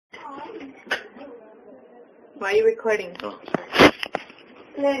Why are you recording? Oh.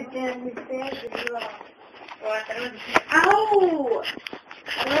 Ow!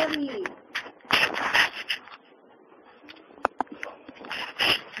 Mommy.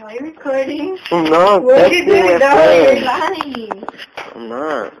 Why are you recording? I'm not. What are you doing? No, you're lying. I'm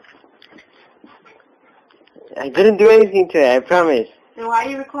not. I didn't do anything to it, I promise. Then why are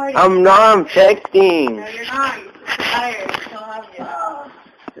you recording? I'm not. I'm texting. No, you're not. You're tired. You don't have it.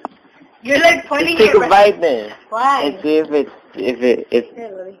 You're like pointing Just take your a bite then. Why? And see if Here,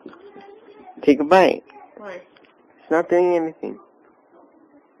 Lily. take a bite. Why? It's not doing anything.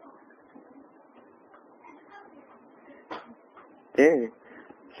 There.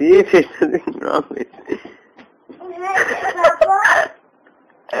 See if there's something wrong with it.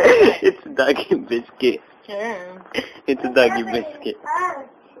 It's a doggy biscuit. Sure. It's a doggy biscuit.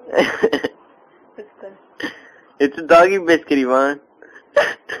 That's good. It's a doggy biscuit, Yvonne.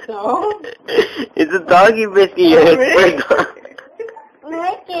 So? It's a doggy biscuit. Oh, really?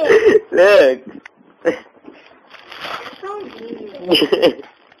 Look it. Look. So mean.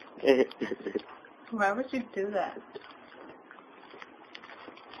 Why would you do that?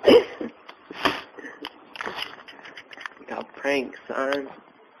 Got pranks, son.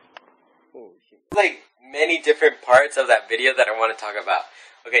 Oh, shit. Like many different parts of that video that I want to talk about.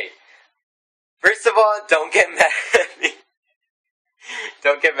 Okay, first of all, don't get mad at me.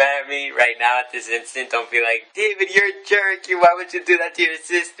 Don't get mad at me right now at this instant. Don't be like, David, you're a jerk. Why would you do that to your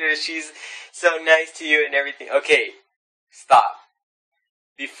sister? She's so nice to you and everything. Okay, stop.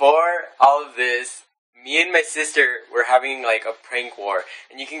 Before all of this, me and my sister were having like a prank war.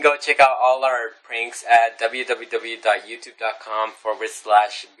 And you can go check out all our pranks at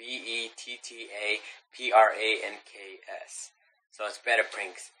www.youtube.com/BETTAPRANKS. So it's better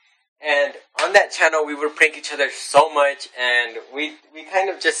pranks. And on that channel, we would prank each other so much, and we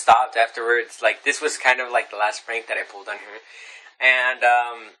kind of just stopped afterwards. Like, this was kind of like the last prank that I pulled on her. And,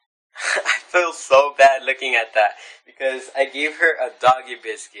 I feel so bad looking at that, because I gave her a doggy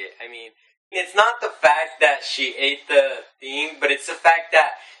biscuit. I mean, it's not the fact that she ate the thing, but it's the fact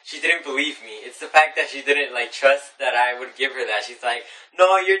that she didn't believe me. It's the fact that she didn't, like, trust that I would give her that. She's like,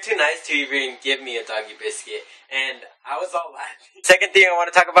 no, you're too nice to even give me a doggy biscuit. And I was all laughing. Second thing I want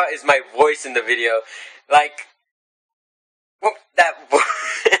to talk about is my voice in the video. Like,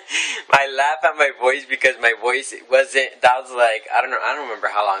 I laugh at my voice because my voice wasn't, that was like, I don't remember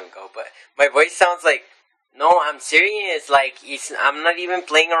how long ago, but my voice sounds like, no, I'm serious, like, I'm not even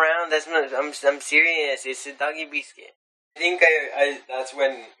playing around, I'm serious, it's a doggy biscuit. I think that's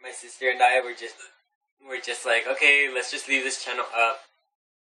when my sister and I were just like, okay, let's just leave this channel up,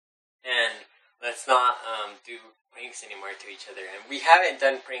 and let's not, do pranks anymore to each other, and we haven't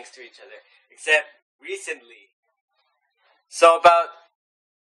done pranks to each other, except recently. So about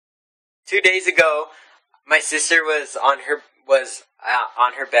 2 days ago, my sister was on her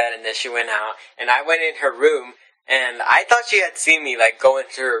bed, and then she went out, and I went in her room, and I thought she had seen me like go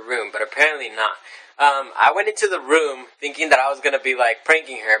into her room, but apparently not. I went into the room thinking that I was gonna be like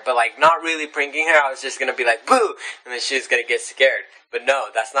pranking her, but like not really pranking her. I was just gonna be like boo, and then she was gonna get scared. But no,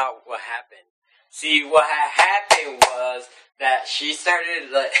 that's not what happened. See, what happened was that she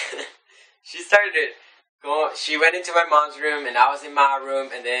started like she went into my mom's room, and I was in my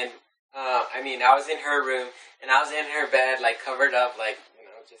room, and then I was in her room, and I was in her bed, like, covered up, like, you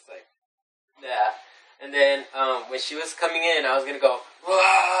know, just like that. And then, when she was coming in, I was gonna go,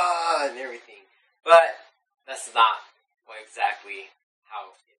 whoa, and everything. But that's not exactly how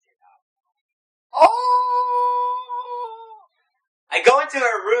it turned out. Oh! I go into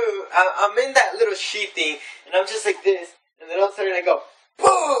her room, I'm in that little sheet thing, and I'm just like this, and then all of a sudden I go,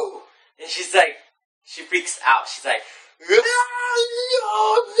 boo! And she's like, she freaks out, she's like,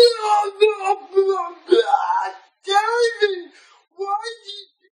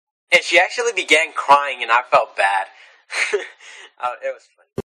 and she actually began crying, and I felt bad. It was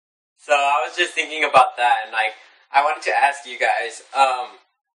funny. So I was just thinking about that, and like, I wanted to ask you guys,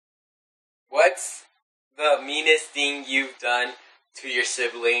 what's the meanest thing you've done to your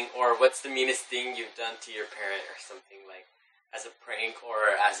sibling, or what's the meanest thing you've done to your parent, or something, like, as a prank,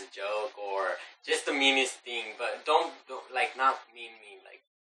 or as a joke, or just the meanest thing, but don't like, not mean, like.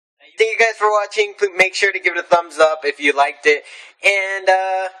 Thank you guys for watching. Please make sure to give it a thumbs up if you liked it, and,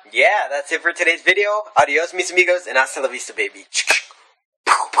 yeah, that's it for today's video. Adios, mis amigos, and hasta la vista, baby.